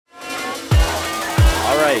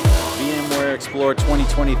right, VMware Explore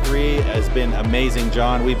 2023 has been amazing,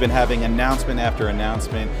 John. We've been having announcement after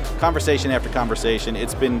announcement, conversation after conversation.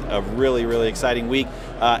 It's been a really, really exciting week,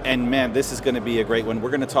 and man, this is going to be a great one.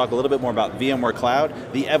 We're going to talk a little bit more about VMware Cloud,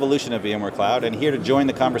 the evolution of VMware Cloud, and here to join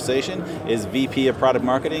the conversation is VP of Product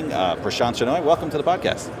Marketing, Prashant Shenoy. Welcome to the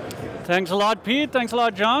podcast. Thanks a lot, Pete. Thanks a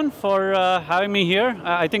lot, John, for having me here.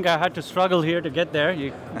 I think I had to struggle here to get there.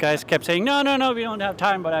 You guys kept saying, no, we don't have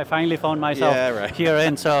time, but I finally found myself here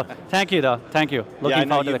in. So thank you, though. Thank you. Looking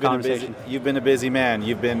forward to the conversation. You've been a busy man.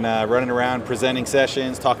 You've been running around, presenting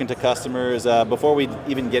sessions, talking to customers. Before we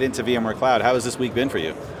even get into VMware Cloud, how has this week been for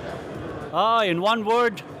you? In one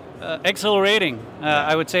word, exhilarating,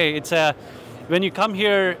 I would say. It's when you come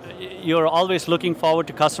here, you're always looking forward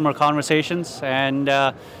to customer conversations, and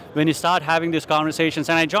when you start having these conversations,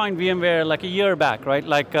 and I joined VMware like a year back, right?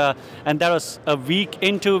 And that was a week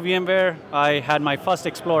into VMware. I had my first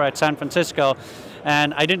Explore at San Francisco,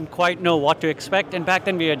 and I didn't quite know what to expect. And back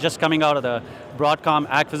then we were just coming out of the Broadcom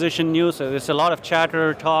acquisition news, so there's a lot of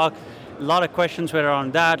chatter, talk. A lot of questions were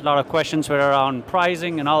around that, a lot of questions were around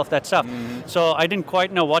pricing and all of that stuff. Mm-hmm. So I didn't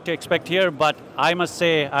quite know what to expect here, but I must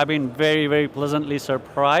say I've been very, very pleasantly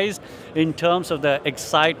surprised in terms of the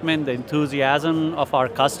excitement, the enthusiasm of our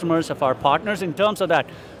customers, of our partners, in terms of that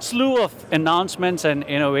slew of announcements and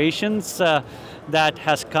innovations that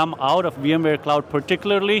has come out of VMware Cloud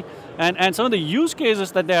particularly, and some of the use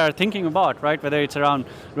cases that they are thinking about, right? Whether it's around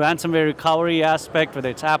ransomware recovery aspect, whether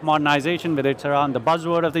it's app modernization, whether it's around the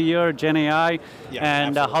buzzword of the year, Gen AI,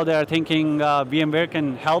 and how they are thinking VMware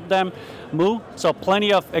can help them move. So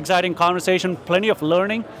plenty of exciting conversation, plenty of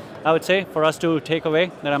learning, I would say, for us to take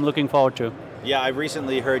away that I'm looking forward to. Yeah, I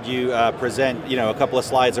recently heard you present, a couple of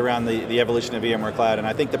slides around the evolution of VMware Cloud, and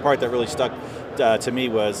I think the part that really stuck to me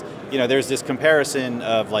was, there's this comparison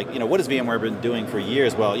of what has VMware been doing for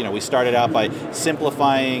years? Well, we started out by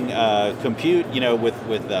simplifying compute, with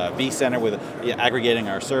vCenter, with aggregating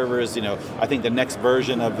our servers. I think the next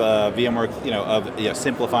version of VMware,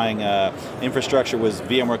 simplifying infrastructure was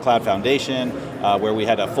VMware Cloud Foundation, where we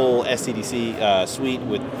had a full SCDC suite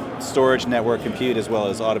with storage, network, compute, as well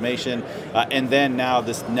as automation. And then now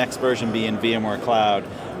this next version being VMware Cloud,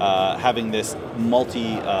 having this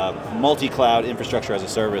multi-cloud infrastructure as a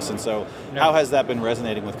service. And so how has that been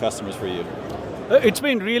resonating with customers for you? It's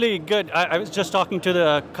been really good. I was just talking to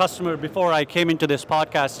the customer before I came into this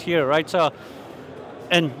podcast here, right? So,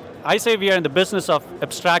 and I say we are in the business of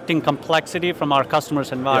abstracting complexity from our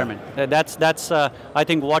customers' environment. Yeah. That's I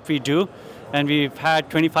think what we do. And we've had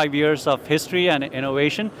 25 years of history and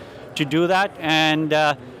innovation to do that.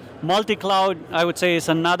 And multi-cloud, I would say, is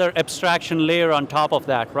another abstraction layer on top of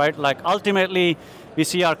that, right? Ultimately, we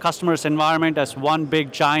see our customers' environment as one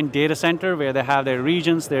big giant data center where they have their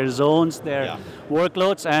regions, their zones, their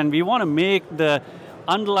workloads, and we want to make the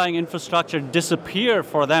underlying infrastructure disappear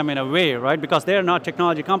for them in a way, right? Because they're not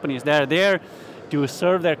technology companies. They're there to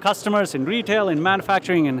serve their customers in retail, in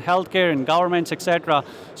manufacturing, in healthcare, in governments, etc.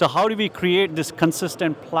 So how do we create this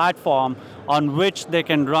consistent platform on which they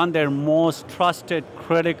can run their most trusted,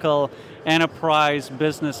 critical enterprise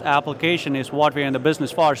business application is what we're in the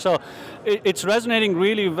business for. So it's resonating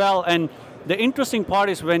really well. And the interesting part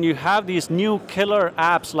is when you have these new killer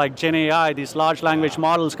apps like Gen AI, these large language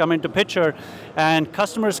models come into picture, and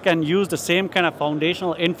customers can use the same kind of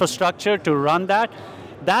foundational infrastructure to run that.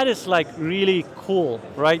 That is really cool,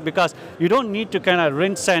 right? Because you don't need to kind of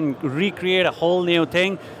rinse and recreate a whole new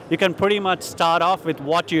thing. You can pretty much start off with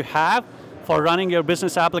what you have for running your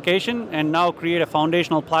business application and now create a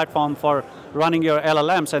foundational platform for running your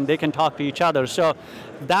LLMs, and they can talk to each other. So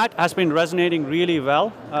that has been resonating really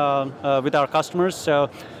well with our customers. So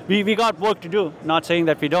we got work to do, not saying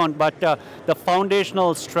that we don't, but the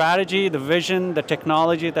foundational strategy, the vision, the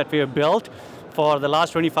technology that we have built for the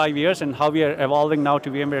last 25 years and how we are evolving now to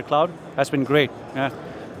VMware Cloud has been great. Yeah.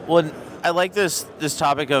 Well, I like this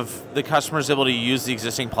topic of the customers able to use the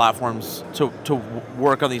existing platforms to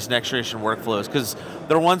work on these next generation workflows, because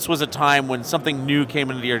there once was a time when something new came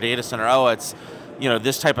into your data center. Oh, it's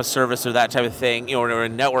this type of service or that type of thing, or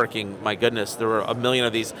in networking, my goodness, there were a million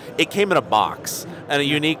of these. It came in a box, and a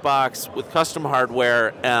unique box with custom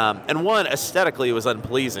hardware, and one, aesthetically, it was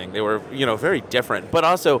unpleasing. They were, very different, but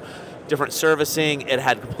also different servicing. It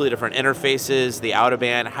had completely different interfaces, the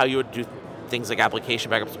out-of-band, how you would do things like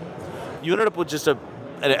application backups. You ended up with just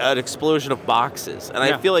an explosion of boxes. And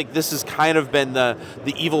I feel like this has kind of been the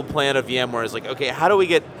evil plan of VMware is okay, how do we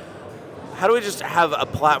just have a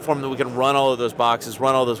platform that we can run all of those boxes,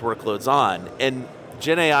 run all those workloads on? And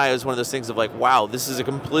Gen AI is one of those things of wow, this is a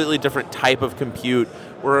completely different type of compute.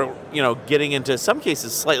 We're, getting into some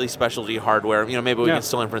cases slightly specialty hardware. Maybe we can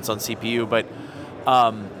still inference on CPU, but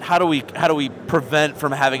how do we prevent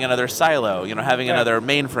from having another silo? Having another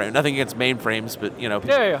mainframe. Nothing against mainframes, but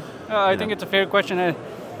I think it's a fair question, and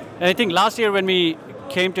I think last year when we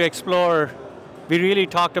came to Explore, we really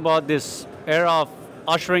talked about this era of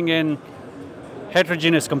ushering in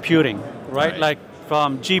heterogeneous computing, right? Like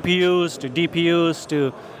from GPUs to DPUs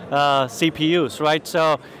to CPUs, right?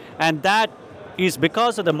 So, and that is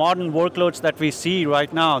because of the modern workloads that we see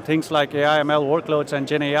right now, things like AI, ML workloads and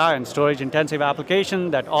Gen AI and storage-intensive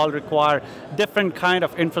application that all require different kind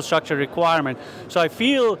of infrastructure requirement. So I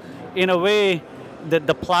feel, in a way, that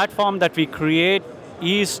the platform that we create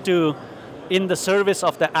is in the service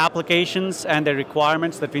of the applications and the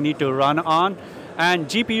requirements that we need to run on. And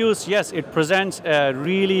GPUs, yes, it presents a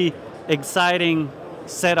really exciting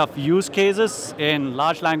set of use cases in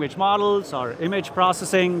large language models or image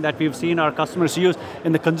processing that we've seen our customers use.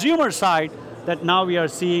 In the consumer side, that now we are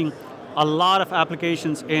seeing a lot of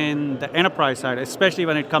applications in the enterprise side, especially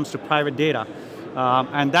when it comes to private data.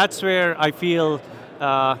 And that's where I feel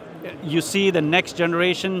you see the next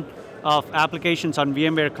generation of applications on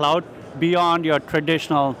VMware Cloud beyond your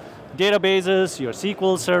traditional databases, your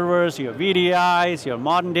SQL servers, your VDIs, your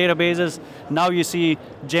modern databases. Now you see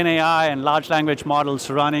Gen AI and large language models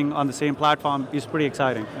running on the same platform. Is pretty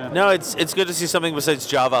exciting. Yeah. No, it's good to see something besides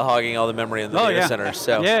Java hogging all the memory in the data center.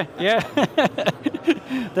 So yeah,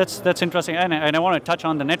 that's interesting. And I want to touch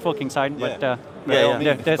on the networking side, but I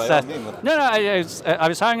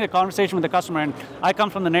was having a conversation with the customer, and I come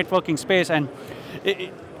from the networking space, and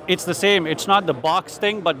it's the same. It's not the box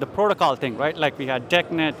thing, but the protocol thing, right? Like we had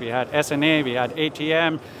DECnet, we had SNA, we had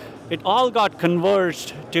ATM. It all got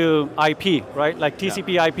converged to IP, right? Like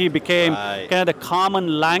TCP/IP became kind of the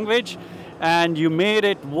common language, and you made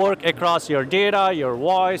it work across your data, your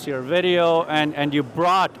voice, your video, and you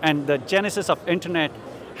brought, and the genesis of internet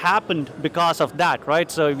happened because of that, right?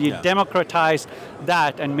 So we democratized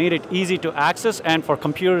that and made it easy to access and for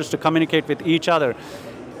computers to communicate with each other.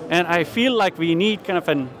 And I feel like we need kind of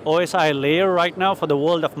an OSI layer right now for the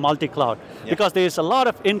world of multi-cloud, because there's a lot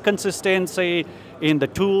of inconsistency in the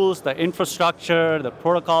tools, the infrastructure, the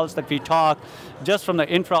protocols that we talk, just from the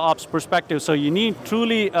infra ops perspective. So you need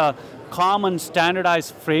truly a common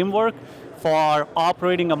standardized framework for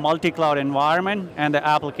operating a multi-cloud environment and the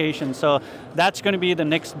application. So that's going to be the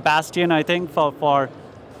next bastion, I think, for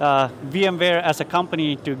VMware as a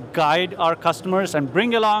company to guide our customers and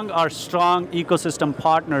bring along our strong ecosystem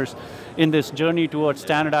partners in this journey towards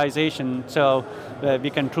standardization, so we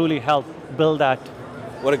can truly help build that.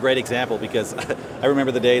 What a great example, because I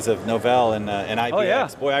remember the days of Novell and IPX. Oh, yeah.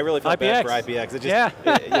 Boy, I really felt bad for IPX. It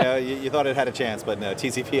just, you thought it had a chance, but no,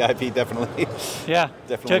 TCP/IP definitely,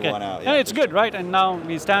 definitely won out. Yeah, it's good, right? And now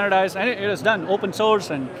we standardized, and it is done open source,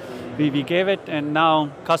 and we gave it, and now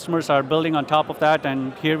customers are building on top of that,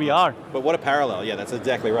 and here we are. But what a parallel! Yeah, that's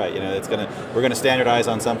exactly right. We're going to standardize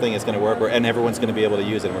on something. It's going to work, and everyone's going to be able to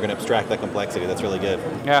use it. And we're going to abstract that complexity. That's really good.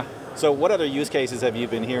 Yeah. So, what other use cases have you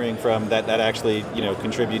been hearing from that actually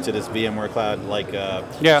contribute to this VMware Cloud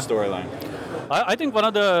storyline? I think one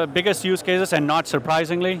of the biggest use cases, and not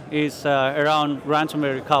surprisingly, is around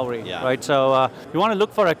ransomware recovery. Yeah. Right. So you want to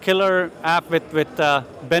look for a killer app with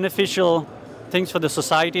beneficial things for the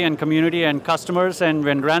society and community and customers, and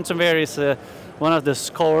when ransomware is one of the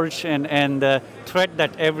scourge and the threat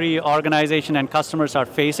that every organization and customers are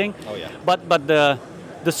facing. Oh, yeah. But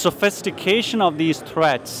the sophistication of these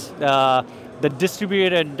threats, the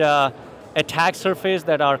distributed attack surface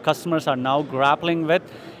that our customers are now grappling with,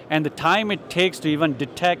 and the time it takes to even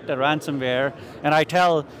detect a ransomware, and I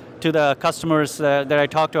tell to the customers that I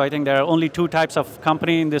talk to, I think there are only two types of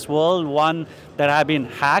company in this world: one that have been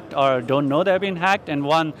hacked or don't know they've been hacked, and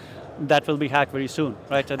one that will be hacked very soon,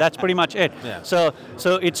 right? So that's pretty much it. Yeah. So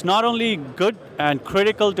it's not only good and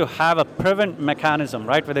critical to have a prevent mechanism,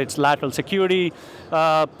 right? Whether it's lateral security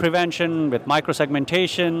prevention with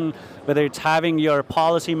microsegmentation, whether it's having your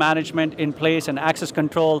policy management in place and access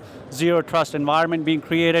control, zero trust environment being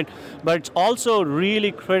created, but it's also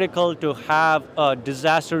really critical to have a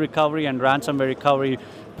disaster recovery and ransomware recovery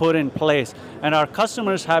put in place. And our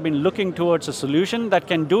customers have been looking towards a solution that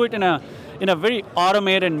can do it in a very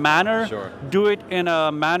automated manner, Sure. do it in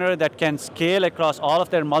a manner that can scale across all of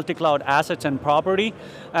their multi-cloud assets and property,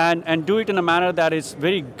 and do it in a manner that is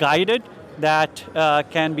very guided, that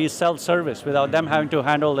can be self-service without them having to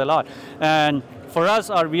handle a lot. And for us,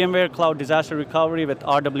 our VMware Cloud Disaster Recovery with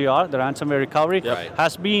RWR, the ransomware recovery,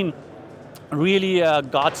 has been really a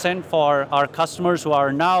godsend for our customers who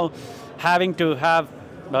are now having to have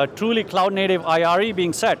truly cloud-native IRE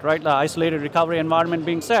being set, right? The isolated recovery environment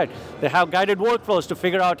being set. They have guided workflows to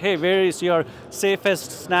figure out, hey, where is your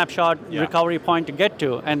safest snapshot recovery point to get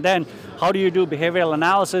to? And then how do you do behavioral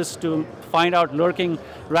analysis to find out lurking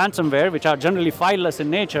ransomware, which are generally fileless in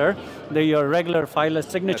nature? Your regular fileless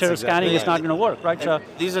signature scanning is not going to work, right? So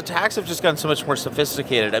these attacks have just gotten so much more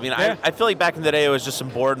sophisticated. I mean, I feel like back in the day it was just some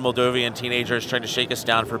bored Moldovan teenagers trying to shake us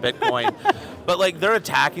down for Bitcoin. But like they're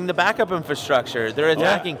attacking the backup infrastructure. They're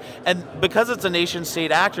attacking, and because it's a nation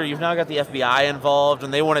state actor, you've now got the FBI involved,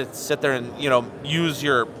 and they want to sit there and use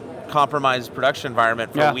your compromised production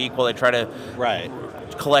environment for a week while they try to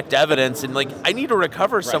collect evidence. And like, I need to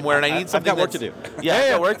recover somewhere, and I need something. I've got work to do. I've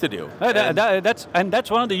got work to do.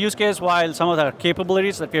 That's one of the use cases. While some of the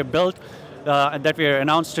capabilities that we have built, that we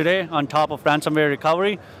announced today on top of ransomware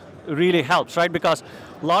recovery, really helps, right? Because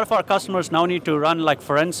a lot of our customers now need to run like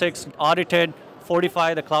forensics, audited,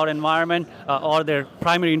 fortify the cloud environment or their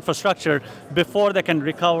primary infrastructure before they can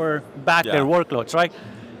recover back their workloads, right?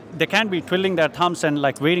 They can't be twiddling their thumbs and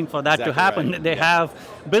like waiting for that to happen. Right. They have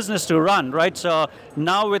business to run, right? So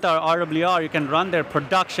now with our RWR, you can run their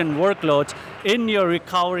production workloads in your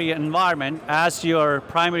recovery environment as your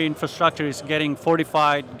primary infrastructure is getting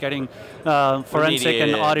fortified, getting forensic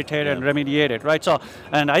and audited and remediated, right? So,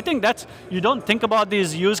 and I think you don't think about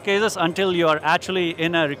these use cases until you are actually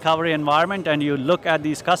in a recovery environment and you look at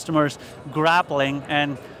these customers grappling,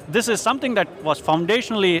 and this is something that was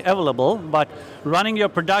foundationally available, but running your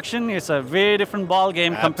production is a very different ball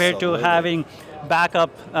game compared to having backup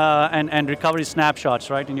and recovery snapshots,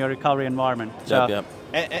 right, in your recovery environment. So,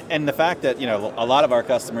 And the fact that a lot of our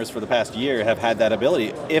customers for the past year have had that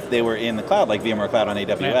ability if they were in the cloud, like VMware Cloud on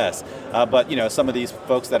AWS. But some of these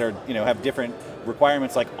folks that are have different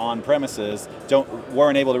requirements, like on premises,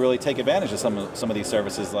 weren't able to really take advantage of some of these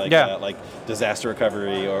services, like disaster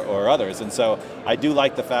recovery or others. And so I do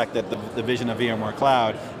like the fact that the vision of VMware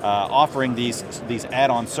Cloud offering these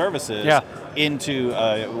add-on services into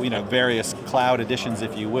various cloud editions,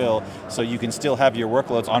 if you will, so you can still have your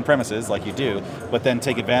workloads on premises like you do, but then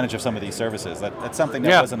take advantage of some of these services. That's something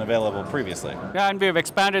that wasn't available previously. Yeah, and we've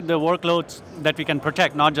expanded the workloads that we can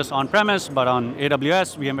protect, not just on premise, but on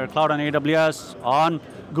AWS, VMware Cloud on AWS, on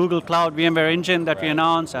Google Cloud VMware Engine that we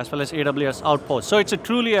announced, as well as AWS Outpost. So it's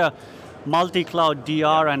truly a multi-cloud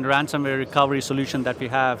DR and ransomware recovery solution that we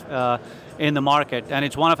have in the market, and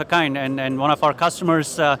it's one of a kind. And one of our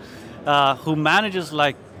customers who manages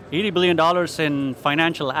like $80 billion in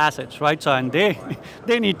financial assets, right? So, and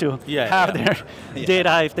they need to have their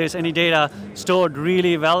data, if there's any data, stored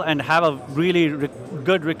really well and have a really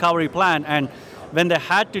good recovery plan. And when they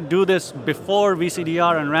had to do this before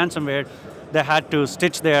VCDR and ransomware, they had to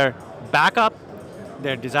stitch their backup,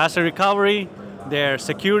 their disaster recovery, their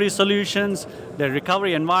security solutions, their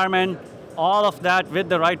recovery environment, all of that with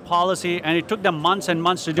the right policy, and it took them months and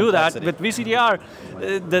months to do that. With VCDR,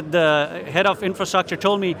 the head of infrastructure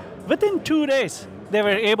told me within 2 days they were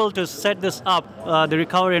able to set this up, the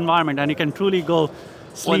recovery environment, and you can truly go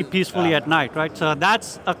sleep peacefully at night, right? So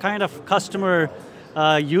that's a kind of customer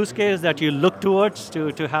use case that you look towards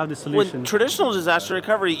to have the solution. When traditional disaster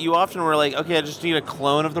recovery, you often were like, okay, I just need a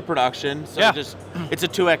clone of the production, so it's a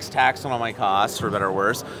 2x tax on all my costs, for better or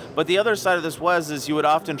worse. But the other side of this is you would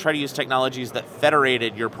often try to use technologies that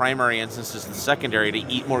federated your primary instances and secondary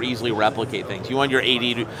to more easily replicate things. You want your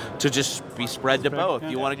AD to just be spread to both.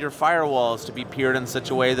 You wanted your firewalls to be peered in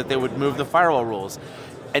such a way that they would move the firewall rules.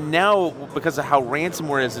 And now, because of how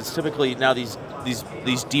ransomware is, it's typically now these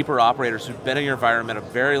deeper operators who've been in your environment a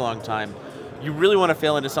very long time. You really want to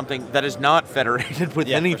fail into something that is not federated with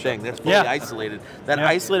anything. That's fully isolated. That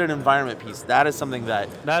isolated environment piece, that is something that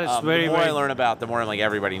is the more I learn about, the more I'm like,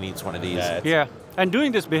 everybody needs one of these. And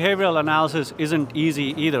doing this behavioral analysis isn't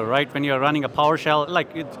easy either, right? When you're running a PowerShell,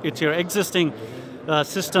 like it's your existing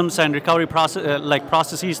systems and recovery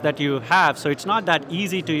processes that you have, so it's not that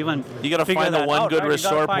easy to even. You got to find the one good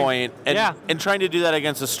restore point, and trying to do that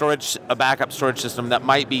against a backup storage system that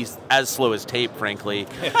might be as slow as tape, frankly.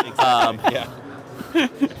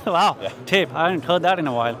 Wow, tape! I haven't heard that in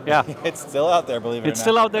a while. It's still out there, believe it or not. It's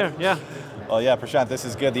still out there. Well, Prashant, this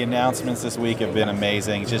is good. The announcements this week have been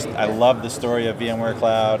amazing. I love the story of VMware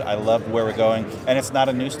Cloud. I love where we're going. And it's not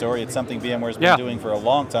a new story. It's something VMware's been doing for a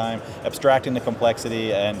long time, abstracting the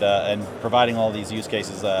complexity and providing all these use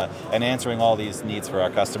cases and answering all these needs for our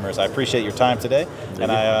customers. I appreciate your time today,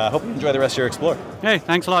 and I hope you enjoy the rest of your Explore. Hey,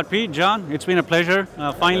 thanks a lot, Pete. John, it's been a pleasure.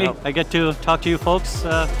 Finally, I get to talk to you folks.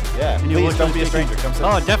 Please don't be a stranger. Come sit.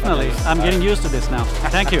 Oh, definitely. I'm getting used to this now.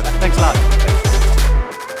 Thank you. Thanks a lot.